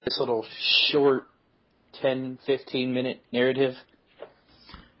this little short 10, 15-minute narrative.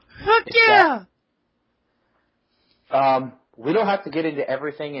 Heck yeah! We don't have to get into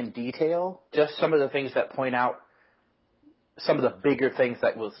everything in detail, just some of the things that point out some of the bigger things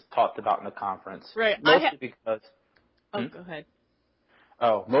that was talked about in the conference. Right. Mostly because... Oh, go ahead.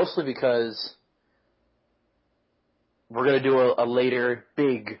 Oh, mostly because we're going to do a later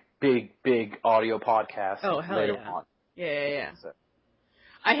big audio podcast later on. Yeah. So.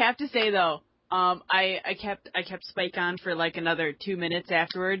 I have to say, though, I kept Spike on for like another 2 minutes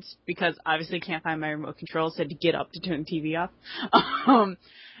afterwards because obviously can't find my remote control, so I had to get up to turn the TV off.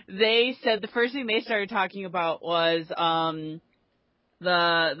 They said the first thing they started talking about was the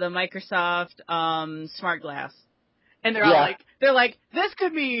Microsoft Smart Glass, and they're all like, this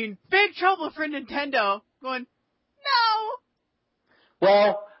could mean big trouble for Nintendo. Going, no.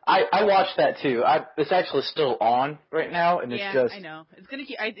 Well, I watched that too. It's actually still on right now, and it's just... I know. It's gonna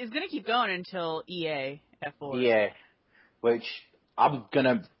keep going until EA F4. EA, which I'm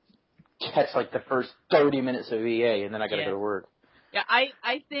gonna catch like the first 30 minutes of EA, and then I gotta go to work. Yeah,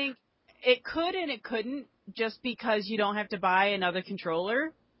 I think it could and it couldn't, just because you don't have to buy another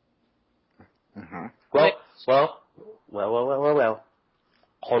controller. Mm-hmm. Well.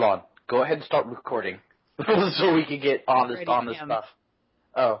 Hold on. Go ahead and start recording so we can get on this stuff.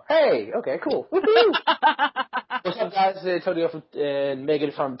 Oh, hey, okay, cool. Woohoo! What's up, guys? Antonio and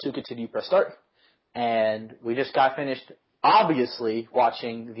Megan from To Continue Press Start. And we just got finished, obviously,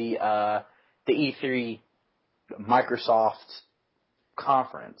 watching the E3 Microsoft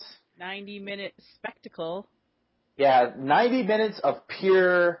conference. 90-minute spectacle. Yeah, 90 minutes of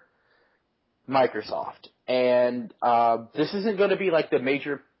pure Microsoft. And this isn't going to be like the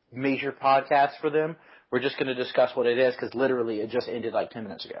major podcast for them. We're just going to discuss what it is, because literally it just ended like 10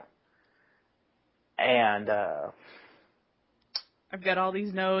 minutes ago. And I've got all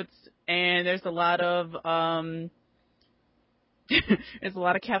these notes, and there's a lot of there's a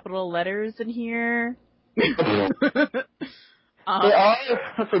lot of capital letters in here. They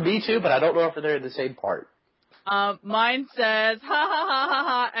are for me too, but I don't know if they're in the same part. Mine says, ha ha ha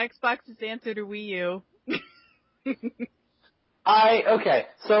ha ha, Xbox's answer to Wii U. Okay,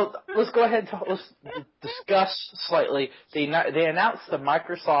 so let's go ahead and let's discuss slightly. They announced the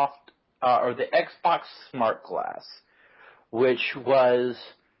Microsoft, or the Xbox Smart Glass, which was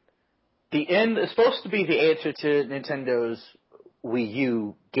it's supposed to be the answer to Nintendo's Wii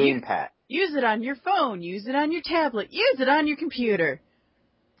U gamepad. Use it on your phone, use it on your tablet, use it on your computer.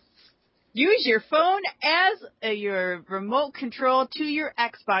 Use your phone as your remote control to your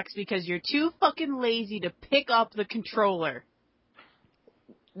Xbox because you're too fucking lazy to pick up the controller.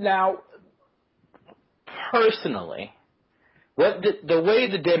 Now, personally, the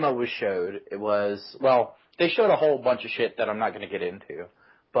way the demo was showed, it was, well, they showed a whole bunch of shit that I'm not going to get into,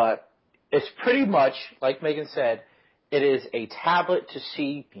 but it's pretty much, like Megan said, it is a tablet to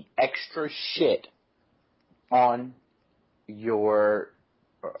see the extra shit on your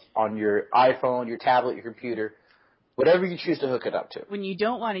iPhone, your tablet, your computer, whatever you choose to hook it up to. When you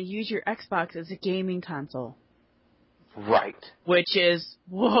don't want to use your Xbox as a gaming console. Right. Which is,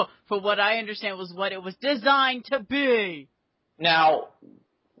 for what I understand, was what it was designed to be. Now,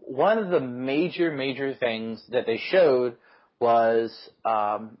 one of the major things that they showed was,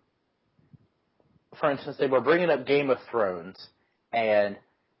 for instance, they were bringing up Game of Thrones, and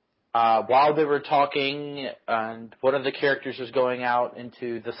while they were talking, and one of the characters was going out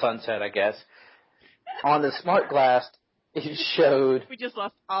into the sunset, I guess, on the smart glass, it showed... We just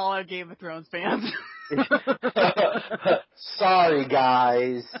lost all our Game of Thrones fans. Sorry,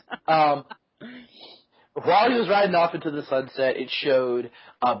 guys. While he was riding off into the sunset, it showed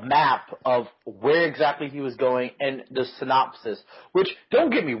a map of where exactly he was going and the synopsis, which, don't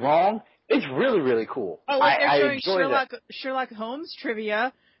get me wrong, it's really cool. Oh, like they're showing Sherlock Holmes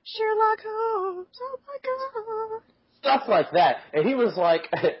trivia. Sherlock Holmes, oh my god. Stuff like that. And he was like,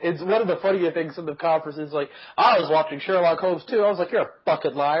 it's one of the funnier things in the conference is like, I was watching Sherlock Holmes too. I was like, you're a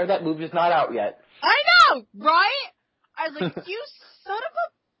fucking liar. That movie's not out yet. I know, right? I was like, you son of a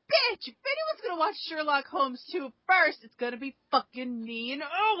bitch. If anyone's going to watch Sherlock Holmes 2 first, it's going to be fucking me and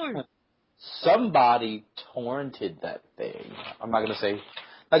Owen. Somebody torrented that thing. I'm not going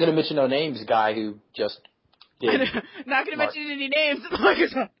to mention no names, guy who just did. Not going to mention any names.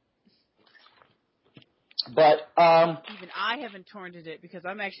 But, even I haven't torrented it because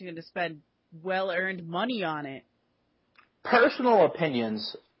I'm actually going to spend well-earned money on it. Personal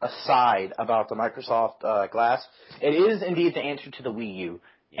opinions aside about the Microsoft Glass, it is indeed the answer to the Wii U.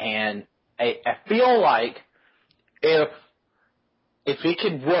 And I feel like if it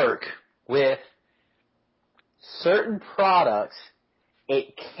could work with certain products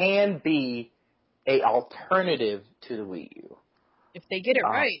it can be a alternative to the Wii U. If they get it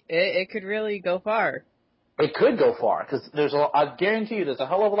right, it could really go far. It could go far, because I guarantee you there's a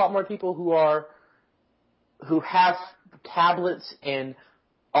hell of a lot more people who have tablets and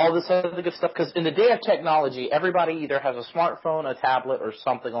all this other good stuff, because in the day of technology, everybody either has a smartphone, a tablet, or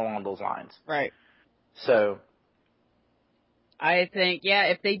something along those lines. Right. So, I think,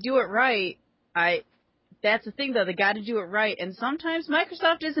 if they do it right, that's the thing though, they gotta do it right, and sometimes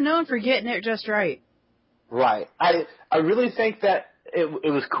Microsoft isn't known for getting it just right. Right. I really think that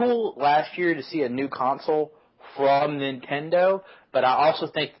it was cool last year to see a new console from Nintendo, but I also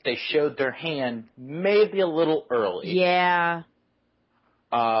think that they showed their hand maybe a little early. Yeah.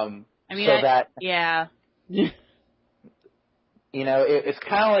 Yeah. You know, it's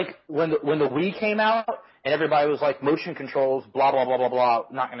kind of like when the Wii came out and everybody was like, motion controls, blah, blah, blah, blah, blah,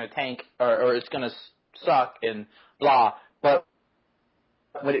 not going to tank, or it's going to suck and blah. But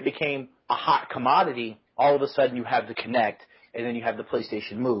when it became a hot commodity, all of a sudden you have the Kinect, and then you have the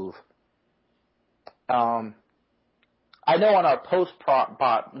PlayStation Move. I know on our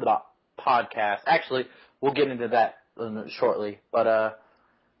podcast, actually, we'll get into that shortly, but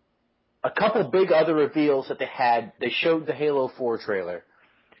a couple big other reveals that they showed the Halo 4 trailer.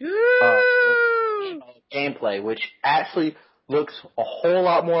 Gameplay, which actually looks a whole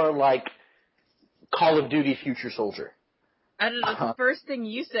lot more like Call of Duty Future Soldier. I don't know, the first thing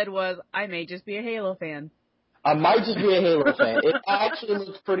you said was, I may just be a Halo fan. I might just be a Halo fan. It actually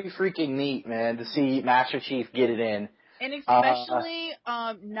looks pretty freaking neat, man, to see Master Chief get it in. And especially,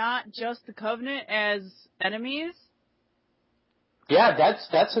 not just the Covenant as enemies. Yeah,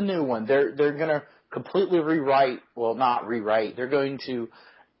 that's a new one. They're gonna completely not rewrite. They're going to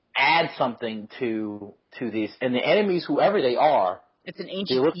add something to these, and the enemies, whoever they are, it's an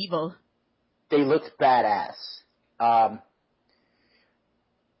ancient evil. They look badass.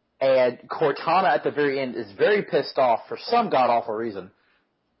 And Cortana at the very end is very pissed off for some god-awful reason.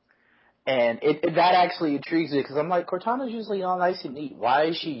 And that actually intrigues me, because I'm like, Cortana's usually all nice and neat. Why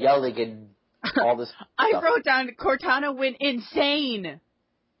is she yelling and all this stuff? I wrote down, Cortana went insane.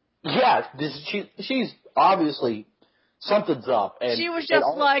 Yeah, she's obviously, something's up. And she was just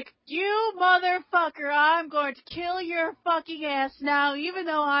like, you motherfucker, I'm going to kill your fucking ass now, even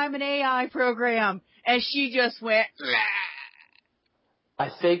though I'm an AI program. And she just went, I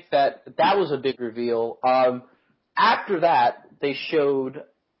think that was a big reveal. After that, they showed,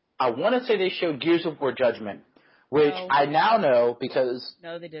 I want to say they showed Gears of War Judgment, which I now know because...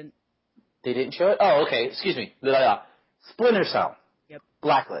 No, they didn't. They didn't show it? Oh, okay, excuse me. Splinter Cell. Yep.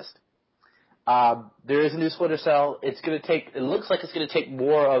 Blacklist. There is a new Splinter Cell. It looks like it's going to take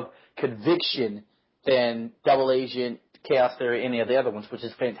more of Conviction than Double Agent, Chaos Theory, any of the other ones, which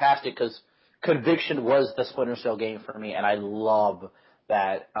is fantastic because Conviction was the Splinter Cell game for me, and I love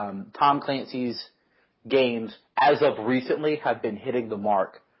that Tom Clancy's games, as of recently, have been hitting the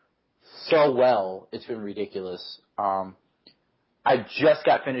mark so well. It's been ridiculous. I just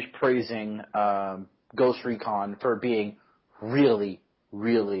got finished praising Ghost Recon for being really,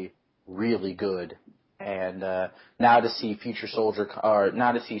 really, really good. And now to see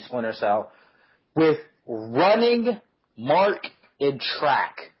now to see Splinter Cell with running, mark, and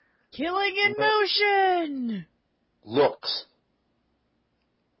track. Killing in motion! Looks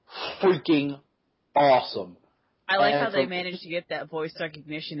freaking awesome. I like how they managed to get that voice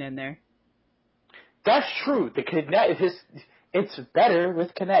recognition in there. That's true. The Kinect, it's better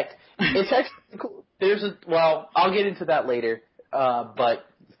with Kinect. It's actually cool. I'll get into that later. But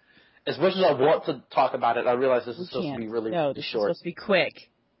as much as I want to talk about it, I realize this is supposed to be really short. This is supposed to be quick.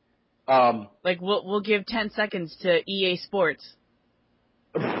 We'll give 10 seconds to EA Sports.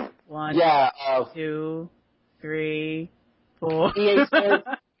 1, 2, 3, 4. EA Sports,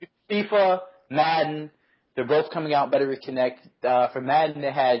 FIFA, Madden, they're both coming out better with Kinect. For Madden,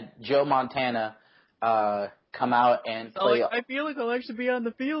 they had Joe Montana come out and play. I feel like I'll actually be on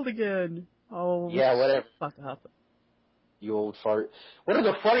the field again. Oh, yeah, whatever. Fuck up. You old fart. One of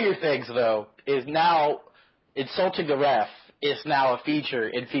the funnier things, though, is now insulting the ref is now a feature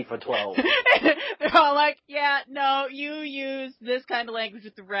in FIFA 12. They're all like, yeah, no, you use this kind of language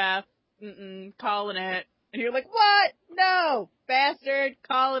with the ref. Calling it. And you're like, what? No, bastard,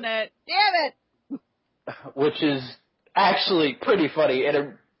 calling it. Damn it! Which is actually pretty funny and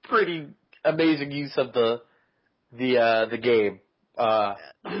a pretty amazing use of the game. But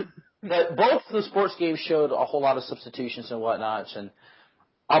both the sports games showed a whole lot of substitutions and whatnots, and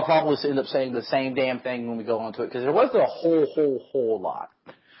I'll probably end up saying the same damn thing when we go on to it, because there wasn't a whole lot.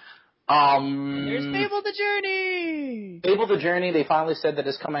 There's Fable the Journey! Fable the Journey, they finally said that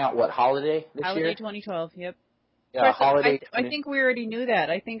it's coming out, holiday this year? Holiday 2012, yep. Yeah, holiday. I think we already knew that.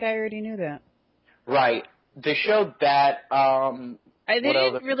 I think I already knew that. Right. They showed that. They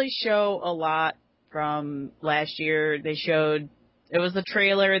didn't really show a lot from last year. It was the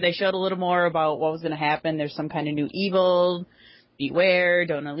trailer. They showed a little more about what was going to happen. There's some kind of new evil. Beware,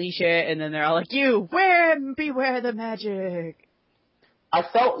 don't unleash it. And then they're all like, you, beware the magic. I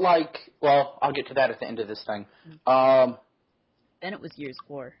felt like, well, I'll get to that at the end of this thing. Then it was Gears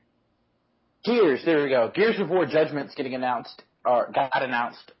 4. Gears, there we go. Gears of War Judgment's getting announced, or got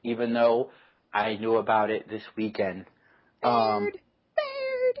announced, even though I knew about it this weekend. Baird.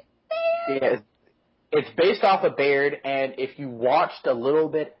 Yeah, it's based off of Baird, and if you watched a little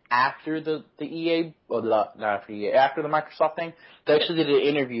bit after the EA, or not after EA, after the Microsoft thing, they actually did an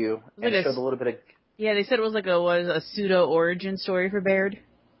interview and showed a little bit of. Yeah, they said it was like a pseudo origin story for Baird.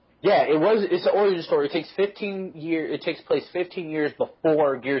 Yeah, it's an origin story. It takes 15 years. It takes place 15 years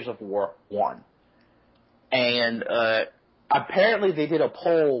before Gears of War 1, and apparently they did a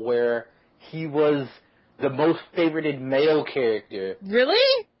poll where he was the most favorited male character.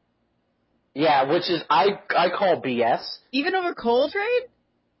 Really? Yeah, which is I call BS. Even over Coltrane?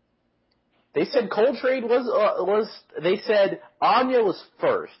 They said Coltrane was. They said Anya was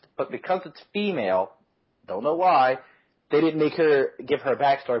first, but because it's female, don't know why, they didn't give her a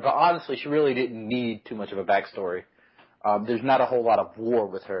backstory. But honestly, she really didn't need too much of a backstory. There's not a whole lot of war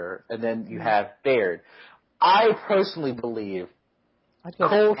with her, and then you have Baird. I personally believe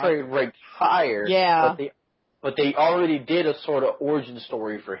Coltrane ranked higher. Yeah. But they already did a sort of origin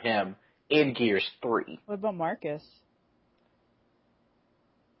story for him in Gears 3. What about Marcus?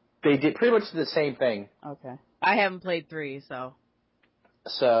 They did pretty much the same thing. Okay. I haven't played 3, so.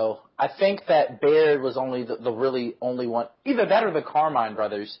 So, I think that Baird was only the really only one. Either that or the Carmine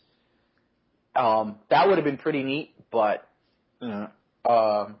brothers. That would have been pretty neat, but...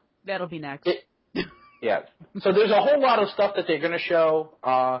 that'll be next. Yeah. So there's a whole lot of stuff that they're going to show.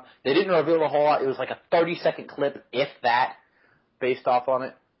 They didn't reveal a whole lot. It was like a 30-second clip, if that, based off on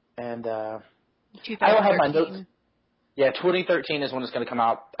it. And I don't have my notes. Yeah, 2013 is when it's going to come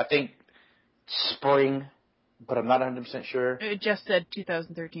out. I think spring, but I'm not 100% sure. It just said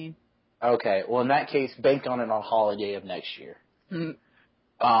 2013. Okay. Well, in that case, bank on it on holiday of next year. Mm.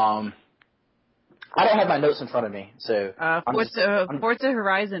 I don't have my notes in front of me, so... Forza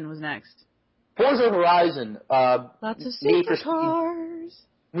Horizon was next. Forza Horizon. Lots of supercars.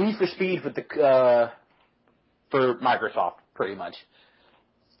 Need for Speed with for Microsoft, pretty much.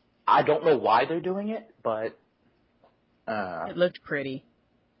 I don't know why they're doing it, but... it looked pretty.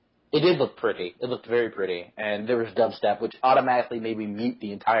 It did look pretty. It looked very pretty. And there was dubstep, which automatically made me mute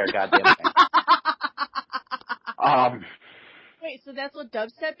the entire goddamn thing. Wait, so that's what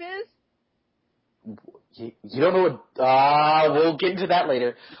dubstep is? You don't know what... we'll get into that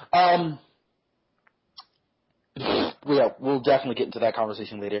later. We'll definitely get into that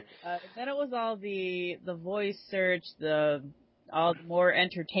conversation later. Then it was all the voice search, all the more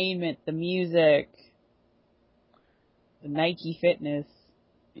entertainment, the music, the Nike Fitness.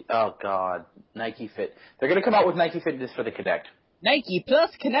 Oh, God. Nike Fit. They're going to come out with Nike Fitness for the Kinect. Nike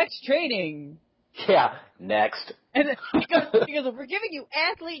Plus Kinect Training. Yeah, next. And because we're giving you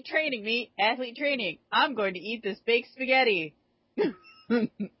athlete training, I'm going to eat this baked spaghetti.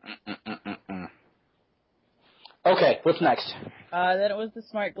 Okay, what's next? Then it was the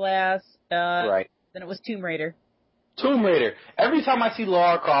smart glass. Right. Then it was Tomb Raider. Tomb Raider. Every time I see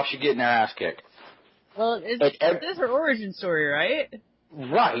Lara Croft, she's getting her ass kicked. Well, this is her origin story, right?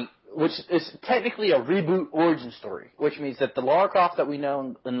 Right, which is technically a reboot origin story, which means that the Lara Croft that we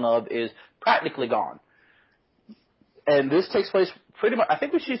know and love is practically gone. And this takes place pretty much, I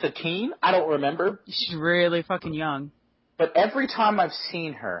think when she's a teen, I don't remember. She's really fucking young. But every time I've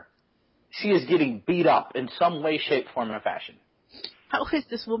seen her, she is getting beat up in some way, shape, form, or fashion. How is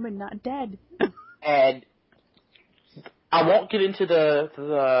this woman not dead? And I won't get into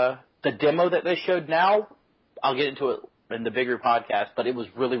the demo that they showed now. I'll get into it in the bigger podcast, but it was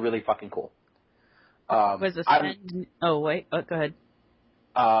really, really fucking cool. Was Ascend? Go ahead.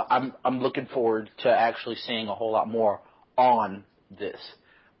 I'm looking forward to actually seeing a whole lot more on this.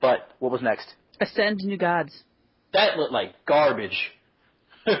 But what was next? Ascend New Gods. That looked like garbage.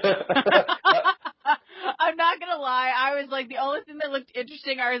 I'm not gonna lie, I was like, the only thing that looked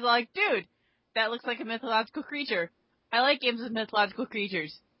interesting, I was like, dude, that looks like a mythological creature. I like games with mythological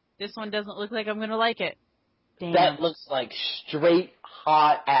creatures. This one doesn't look like I'm gonna like it. Damn. That looks like straight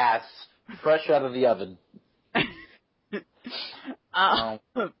hot ass, fresh out of the oven. Oh,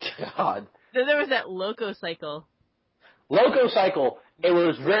 God. Then there was that Loco Cycle. Loco Cycle, it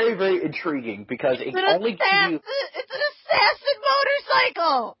was very, very intriguing because it only gives you... It's an assassin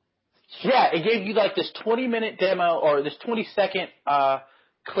motorcycle! Yeah, it gave you like this 20-minute demo or this 20-second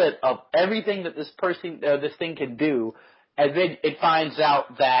clip of everything that this thing can do, and then it finds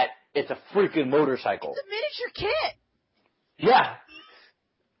out that it's a freaking motorcycle. It's a miniature kit. Yeah.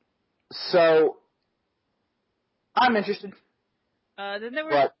 So I'm interested. Then there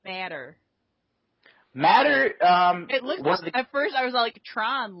was Matter. Matter. It looks at first I was like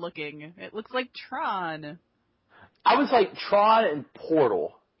Tron looking. It looks like Tron. I was like Tron and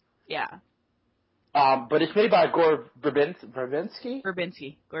Portal. Yeah. But it's made by Gore Verbinski? Gore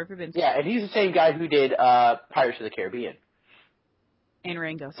Verbinski. Yeah, and he's the same guy who did Pirates of the Caribbean. And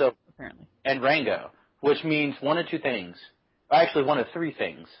Rango, so, apparently. And Rango, which means one of two things. Actually, one of three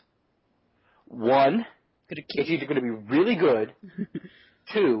things. One, it's either going to be really good.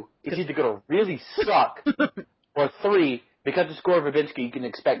 Two, it's either going to really suck. Or three, because it's Gore Verbinski, you can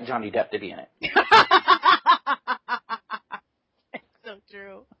expect Johnny Depp to be in it. It's so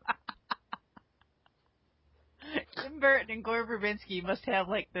true. Tim Burton and Gore Verbinski must have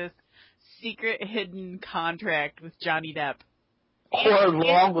like this secret hidden contract with Johnny Depp.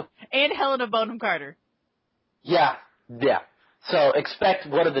 And Helena Bonham Carter. Yeah. So expect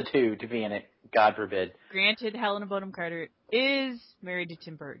one of the two to be in it, God forbid. Granted, Helena Bonham Carter is married to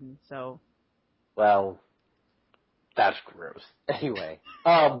Tim Burton, so. Well, that's gross. Anyway,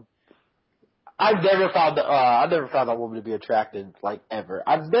 I've never found that woman to be attractive, like, ever.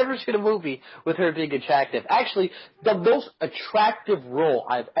 I've never seen a movie with her being attractive. Actually, the most attractive role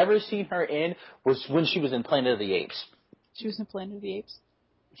I've ever seen her in was when she was in Planet of the Apes. She was in Planet of the Apes?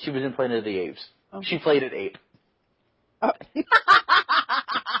 She was in Planet of the Apes. Oh. She played an ape. Oh.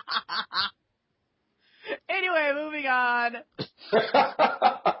 Anyway, moving on.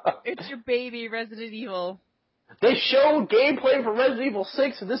 It's your baby, Resident Evil. They showed gameplay for Resident Evil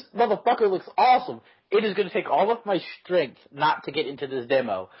 6, and this motherfucker looks awesome. It is going to take all of my strength not to get into this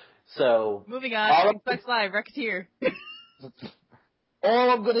demo. So moving on, Xbox Live, Racketeer.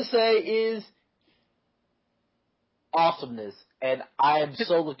 All I'm going to say is awesomeness, and I am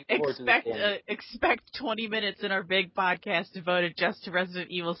so looking forward to this game. Expect 20 minutes in our big podcast devoted just to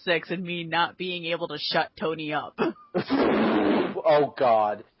Resident Evil 6 and me not being able to shut Tony up. Oh,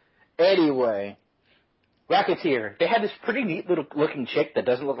 God. Anyway, Racketeer. They had this pretty neat little looking chick that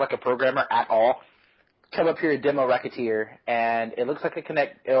doesn't look like a programmer at all come up here and demo Racketeer, and it looks like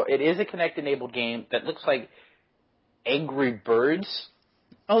it is a Kinect-enabled game that looks like Angry Birds.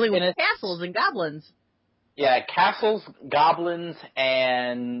 Only with castles and goblins. Yeah, castles, goblins,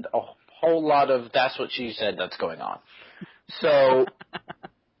 and a whole lot of that's what she said that's going on. So,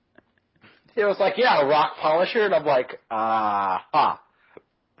 it was like, yeah, a rock polisher, and I'm like, I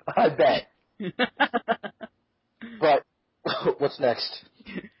bet. But, what's next?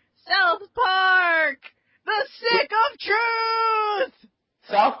 South Park! The Stick of Truth!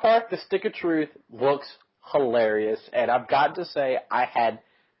 South Park, The Stick of Truth looks hilarious, and I've got to say, I had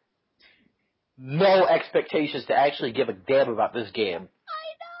no expectations to actually give a damn about this game.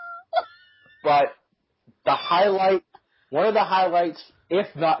 I know! But one of the highlights, if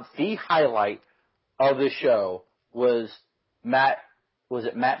not the highlight of the show was Matt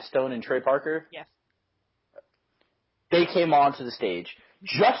Stone and Trey Parker? Yes. They came onto the stage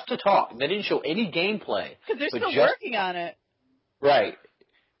just to talk. They didn't show any gameplay. Because they're still working on it. Right.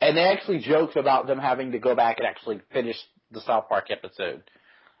 And they actually joked about them having to go back and actually finish the South Park episode.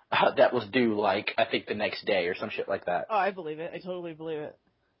 That was due, I think the next day or some shit like that. Oh, I believe it. I totally believe it.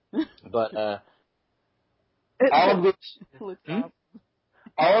 But, all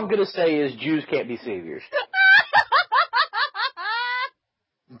I'm gonna say is Jews can't be saviors.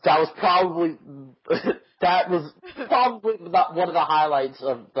 That was probably one of the highlights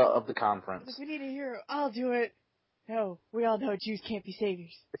of the conference. If we need a hero, I'll do it. No, we all know Jews can't be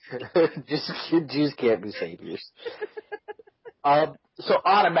saviors. Jews can't be saviors. So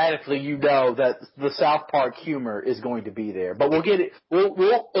automatically you know that the South Park humor is going to be there. But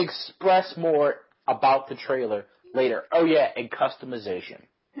we'll express more about the trailer later. Oh yeah, and customization.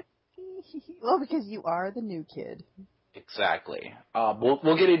 Well, because you are the new kid. Exactly.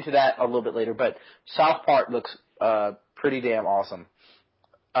 We'll get into that a little bit later, but South Park looks pretty damn awesome.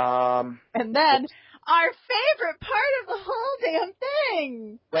 And then our favorite part of the whole damn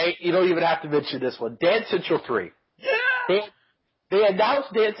thing. Wait, you don't even have to mention this one. Dance Central 3. They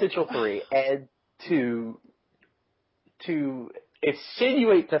announced Dance Central 3, and to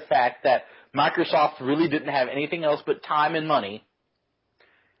insinuate the fact that Microsoft really didn't have anything else but time and money,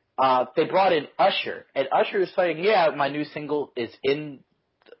 they brought in Usher, and Usher is saying, yeah, my new single is in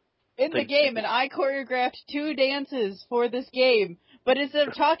the game, and I choreographed 2 dances for this game, but instead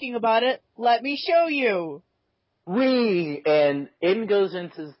of talking about it, let me show you. and in goes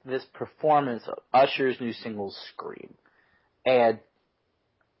into this performance of Usher's new single, Scream. And,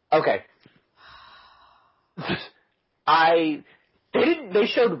 okay. They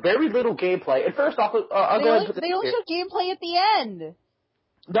showed very little gameplay. And first off, I'll go ahead and put this They only showed gameplay at the end.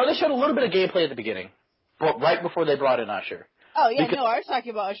 No, they showed a little bit of gameplay at the beginning. But right before they brought in Usher. Oh, yeah, no, I was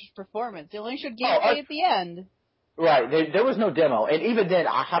talking about Usher's performance. They only showed gameplay at the end. Right, there was no demo. And even then,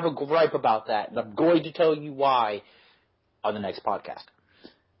 I have a gripe about that. And I'm going to tell you why on the next podcast.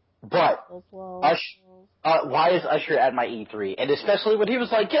 But, why is Usher at my E3? And especially when he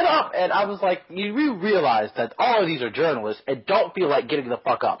was like, get up! And I was like, you realize that all of these are journalists and don't feel like getting the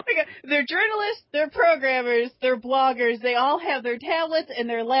fuck up. They're journalists, they're programmers, they're bloggers, they all have their tablets and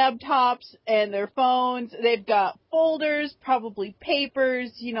their laptops and their phones. They've got folders, probably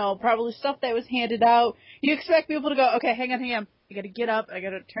papers, probably stuff that was handed out. You expect people to go, okay, hang on. I gotta get up, I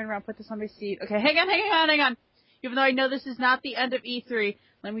gotta turn around, put this on my seat. Okay, hang on. Even though I know this is not the end of E3,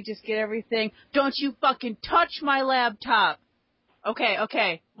 let me just get everything. Don't you fucking touch my laptop.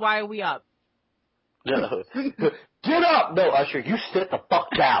 Okay. Why are we up? Get up! No, Usher, you sit the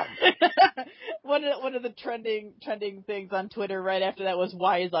fuck down. One of the trending things on Twitter right after that was,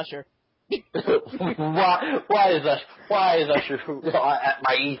 why is Usher? Why is Usher at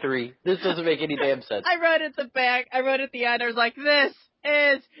my E3? This doesn't make any damn sense. I wrote at the back. I wrote at the end. I was like, this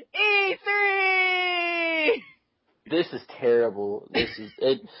is E3! This is terrible. This is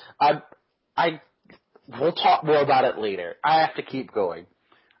it. We'll talk more about it later. I have to keep going.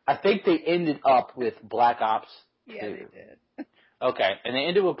 I think they ended up with Black Ops 2. Yeah, they did. Okay, and they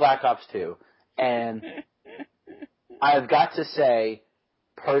ended with Black Ops 2. And I've got to say,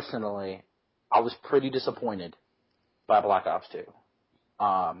 personally, I was pretty disappointed by Black Ops 2.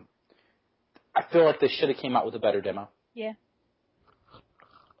 I feel like they should have came out with a better demo. Yeah.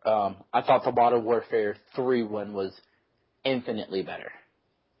 I thought the Modern Warfare 3 one was infinitely better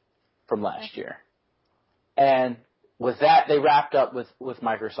from last year. And with that, they wrapped up with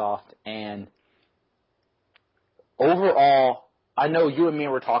Microsoft. And overall, I know you and me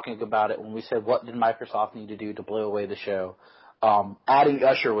were talking about it when we said, what did Microsoft need to do to blow away the show? Adding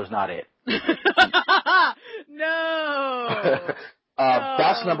Usher was not it. No!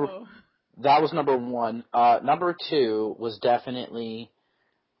 That was number one. Number two was definitely...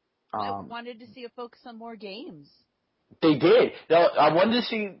 I wanted to see a focus on more games. They did. I wanted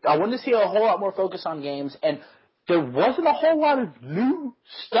to see a whole lot more focus on games, and there wasn't a whole lot of new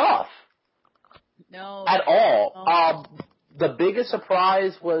stuff. No. At all. The biggest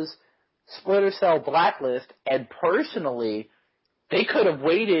surprise was Splinter Cell Blacklist, and personally, they could have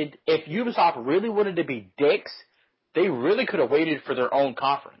waited. If Ubisoft really wanted to be dicks, they really could have waited for their own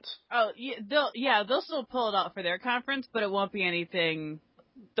conference. Oh, yeah, they'll still pull it out for their conference, but it won't be anything.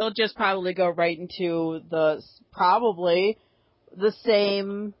 They'll just probably go right into the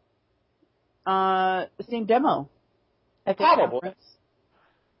same demo at the conference.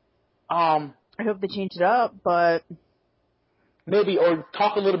 I hope they change it up, but maybe, or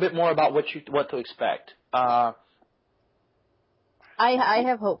talk a little bit more about what to expect. I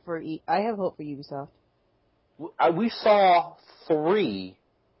have hope for Ubisoft. We saw three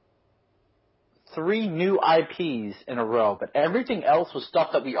new IPs in a row, but everything else was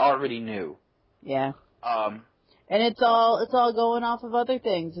stuff that we already knew. Yeah. And it's all going off of other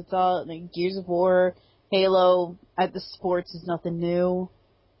things. It's all like Gears of War, Halo. At the sports is nothing new.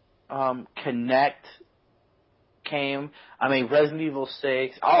 Connect came. I mean, Resident Evil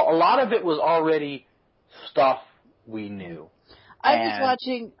 6. A lot of it was already stuff we knew. I was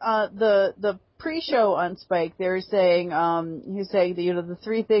watching the pre-show on Spike. They were saying he was saying that the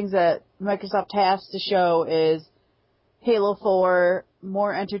three things that Microsoft has to show is Halo 4,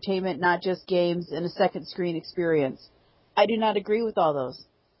 more entertainment, not just games, and a second screen experience. I do not agree with all those.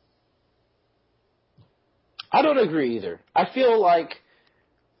 I don't agree either. I feel like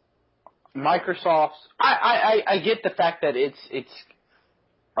Microsoft's. I get the fact that it's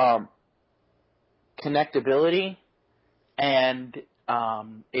connectability and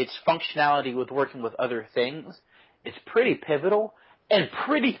its functionality with working with other things. It's pretty pivotal and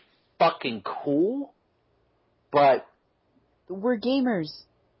pretty fucking cool. But we're gamers.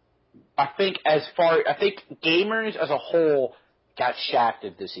 I think gamers as a whole got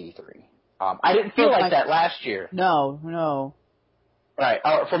shafted this E3. I didn't feel like that last year. No. Right,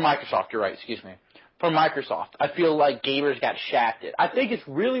 for Microsoft, you're right, excuse me. For Microsoft, I feel like gamers got shafted. I think it's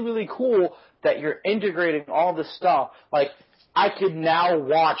really, really cool that you're integrating all this stuff. Like, I could now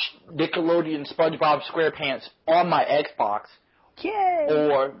watch Nickelodeon SpongeBob SquarePants on my Xbox. Yay!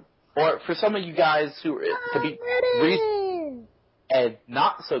 Or for some of you guys who to be and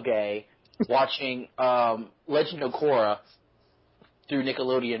not so gay, watching Legend of Korra through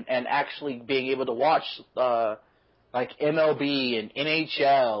Nickelodeon and actually being able to watch like MLB and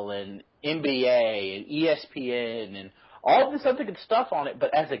NHL and NBA and ESPN and all this other good stuff on it.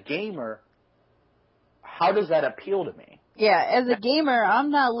 But as a gamer, how does that appeal to me? Yeah, as a gamer,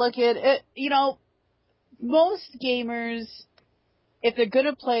 I'm not looking at, most gamers, if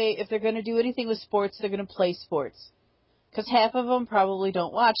they're gonna do anything with sports, they're gonna play sports. Because half of them probably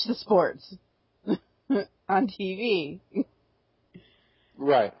don't watch the sports on TV.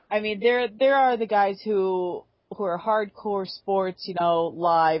 Right. I mean, there are the guys who are hardcore sports,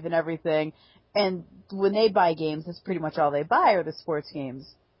 live and everything, and when they buy games, that's pretty much all they buy are the sports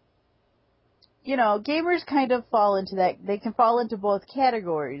games. Gamers kind of fall into that. They can fall into both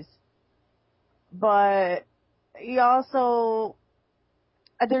categories. But you also,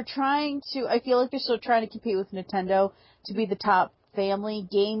 I feel like they're still trying to compete with Nintendo to be the top family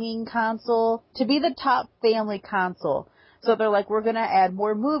gaming console, So they're like, we're going to add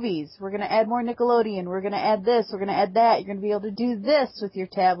more movies, we're going to add more Nickelodeon, we're going to add this, we're going to add that, you're going to be able to do this with your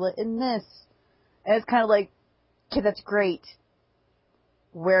tablet and this. And it's kind of like, okay, that's great.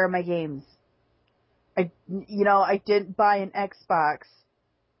 Where are my games? I didn't buy an Xbox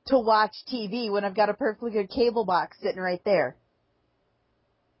to watch TV when I've got a perfectly good cable box sitting right there.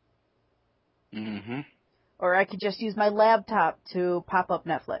 Mm-hmm. Or I could just use my laptop to pop up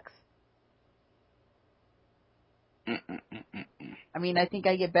Netflix. I mean, I think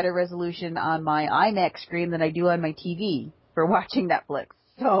I get better resolution on my iMac screen than I do on my TV for watching Netflix.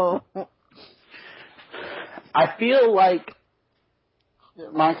 So I feel like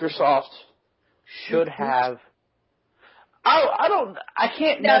Microsoft should have. I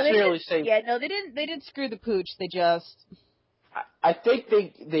can't necessarily say. Yeah, no, they didn't screw the pooch. They just. I think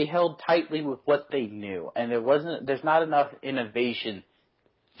they held tightly with what they knew, and there's not enough innovation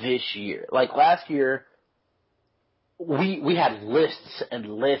this year. Like last year, we had lists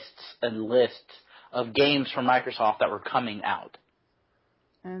and lists and lists of games from Microsoft that were coming out.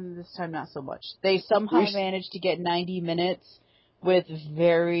 And this time, not so much. They somehow managed to get 90 minutes with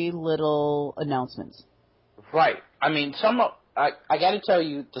very little announcements. Right. I mean, I got to tell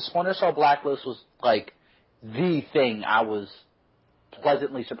you, the Splinter Cell Blacklist was like the thing I was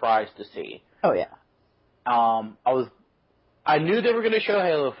pleasantly surprised to see. Oh yeah. I knew they were going to show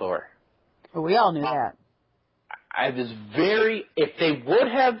Halo 4. Well, we all knew that. I was if they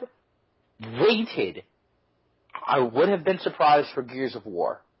would have waited, I would have been surprised for Gears of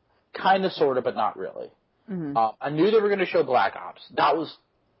War. Kind of, sort of, but not really. Mm-hmm. I knew they were going to show Black Ops. That was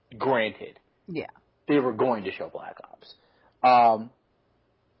granted. Yeah. They were going to show Black Ops.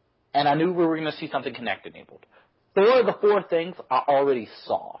 And I knew we were going to see something Kinect enabled. 4 of the 4 things I already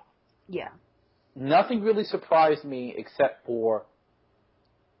saw. Yeah. Nothing really surprised me except for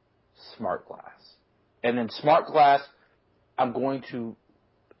Smart Glass. And then Smart Glass, I'm going to...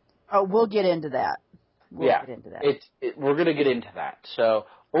 Oh, we'll get into that. We're going to get into that. So,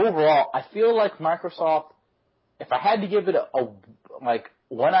 overall, I feel like Microsoft, if I had to give it a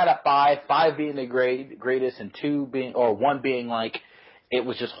 1 out of 5 being the greatest, and 1 being like, it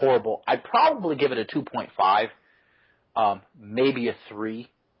was just horrible, I'd probably give it a 2.5, maybe a 3.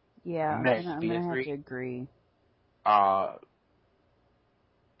 Yeah, I'm going to have to agree. The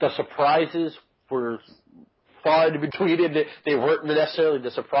surprises were far in between, and they weren't necessarily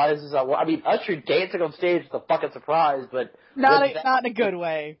the surprises I mean, Usher dancing on stage is a fucking surprise, but... Not in a good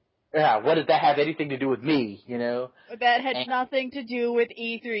way. Yeah, what did that have anything to do with me, That had nothing to do with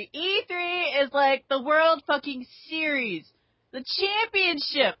E3. E3 is like the World fucking Series, the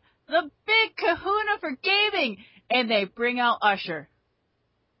championship, the big kahuna for gaming, and they bring out Usher.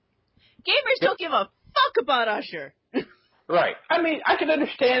 Gamers don't give a fuck about Usher. Right. I mean, I can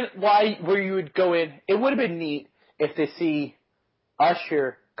understand where you would go in. It would have been neat if they see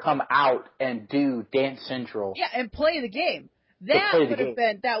Usher come out and do Dance Central. Yeah, and play the game.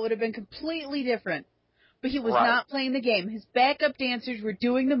 That would have been completely different. But he was not playing the game. His backup dancers were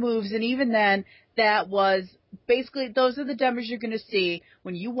doing the moves, and even then, that was basically, those are the demos you're going to see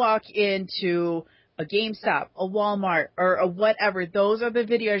when you walk into a GameStop, a Walmart, or a whatever. Those are the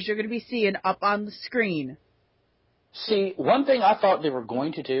videos you're going to be seeing up on the screen. See, one thing I thought they were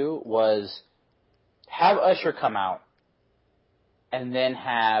going to do was have Usher come out and then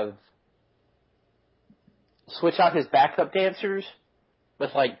switch out his backup dancers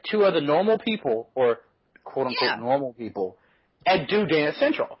with like 2 other normal people, or quote-unquote normal people, and do Dance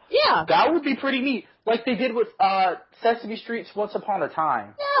Central. Yeah. That would be pretty neat. Like they did with Sesame Street's Once Upon a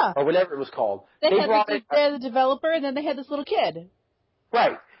Time. Yeah. Or whatever it was called. They had the developer, and then they had this little kid.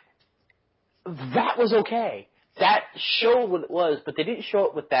 Right. That was okay. that showed what it was, but they didn't show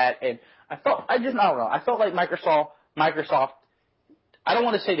it with that. And I don't know. I felt like Microsoft, I don't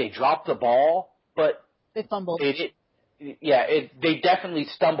want to say they dropped the ball, but they fumbled. They definitely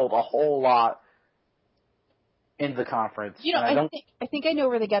stumbled a whole lot in the conference. You know, I think I know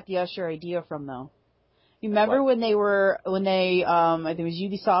where they got the Usher idea from, though. You remember when they I think it was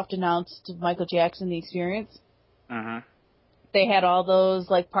Ubisoft announced Michael Jackson The Experience? Mm-hmm. They had all those,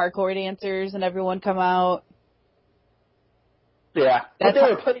 like, parkour dancers and everyone come out. Yeah, but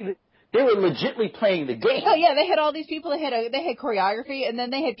they were legitimately playing the game. Oh yeah, they had all these people. They had choreography, and then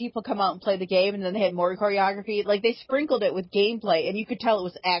they had people come out and play the game, and then they had more choreography. Like, they sprinkled it with gameplay, and you could tell it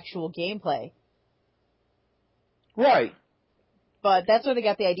was actual gameplay. Right. But that's where they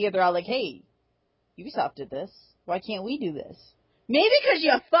got the idea. They're all like, hey, Ubisoft did this. Why can't we do this? Maybe because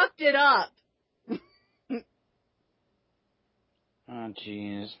you fucked it up. Oh,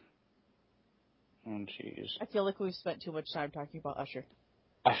 jeez. I feel like we've spent too much time talking about Usher.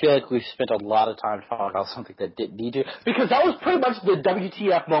 I feel like we've spent a lot of time talking about something that didn't need to, because that was pretty much the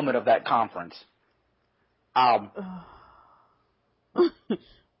WTF moment of that conference.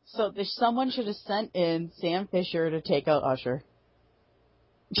 So someone should have sent in Sam Fisher to take out Usher.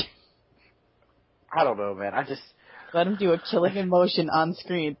 I don't know, man. Let him do a killing in motion on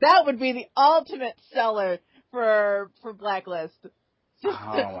screen. That would be the ultimate seller for Blacklist. Oh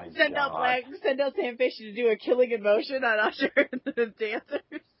my God. Send out Sam Fisher to do a killing in motion on Usher and the dancers.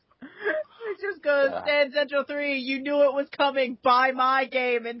 It just goes, Stand Central 3, you knew it was coming, buy my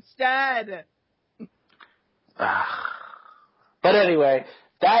game instead. But anyway,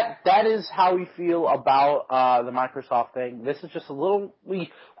 that is how we feel about the Microsoft thing. This is just a little,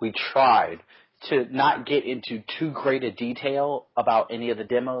 we tried to not get into too great a detail about any of the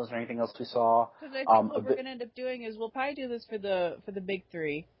demos or anything else we saw. Because I think what we're going to end up doing is we'll probably do this for the big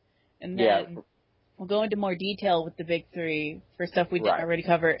three, and then we'll go into more detail with the big three for stuff we didn't already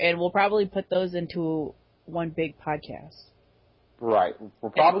cover, and we'll probably put those into one big podcast. Right. We're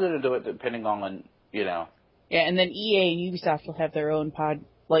probably going to do it depending on, Yeah, and then EA and Ubisoft will have their own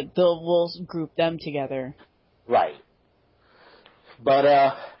we'll group them together. Right.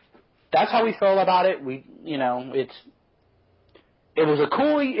 But, that's how we feel about it.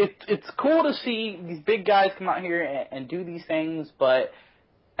 It's cool to see these big guys come out here and do these things, but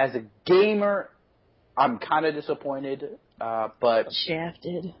as a gamer, I'm kind of disappointed, but...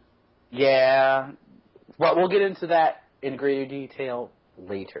 Shafted. Yeah. But we'll get into that in greater detail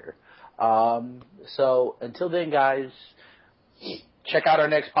later. So, until then, guys, check out our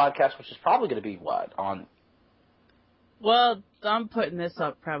next podcast, which is probably going to be on... Well, I'm putting this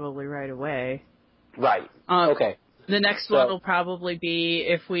up probably right away. Right. Okay. The next one will probably be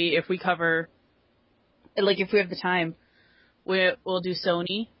if we cover, like, if we have the time, we'll do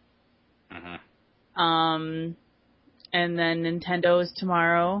Sony. Mm-hmm. And then Nintendo's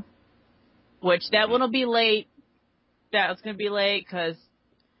tomorrow, which that one will be late. That's gonna be late because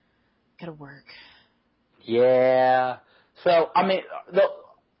gotta work. Yeah. So I mean,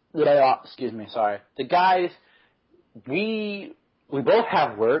 excuse me. Sorry. The guys. We both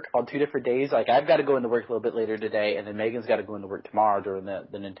have work on 2 different days. Like, I've got to go into work a little bit later today, and then Megan's got to go into work tomorrow during the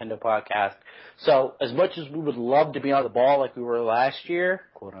Nintendo podcast. So, as much as we would love to be on the ball like we were last year,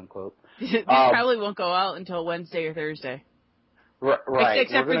 quote unquote, these probably won't go out until Wednesday or Thursday. Right.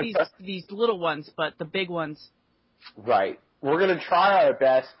 Except for these little ones, but the big ones. Right. We're going to try our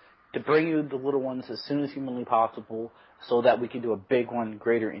best to bring you the little ones as soon as humanly possible, so that we can do a big one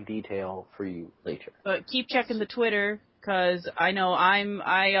greater in detail for you later. But keep checking the Twitter, because I know I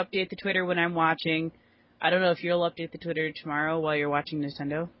update the Twitter when I'm watching. I don't know if you'll update the Twitter tomorrow while you're watching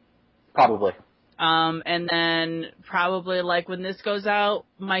Nintendo. Probably. And then probably, like, when this goes out,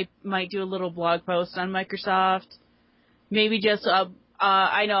 might do a little blog post on Microsoft. Maybe just,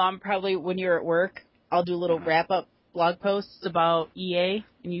 I know I'm probably, when you're at work, I'll do little wrap-up blog posts about EA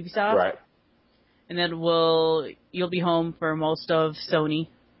and Ubisoft. Right. And then you'll be home for most of Sony.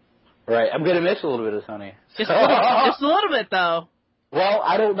 Right. I'm going to miss a little bit of Sony. Just a little bit, though. Well,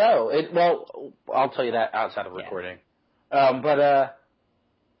 I don't know. I'll tell you that outside of recording. Yeah,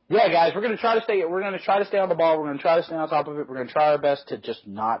 guys, we're going to try to stay on the ball. We're going to try to stay on top of it. We're going to try our best to just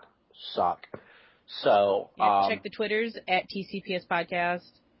not suck. So, check the Twitters at TCPS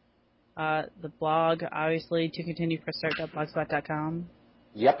Podcast. The blog, obviously, to continue for start.blogspot.com.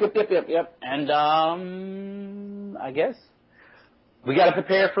 Yep. And, I guess we got to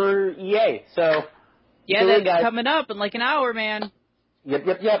prepare for EA. So, yeah, that's coming up in like an hour, man.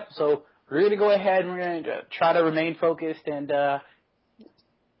 Yep. So, we're going to go ahead and we're going to try to remain focused and,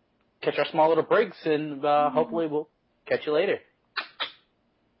 catch our small little breaks, and, hopefully we'll catch you later.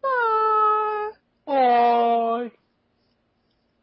 Bye. Bye.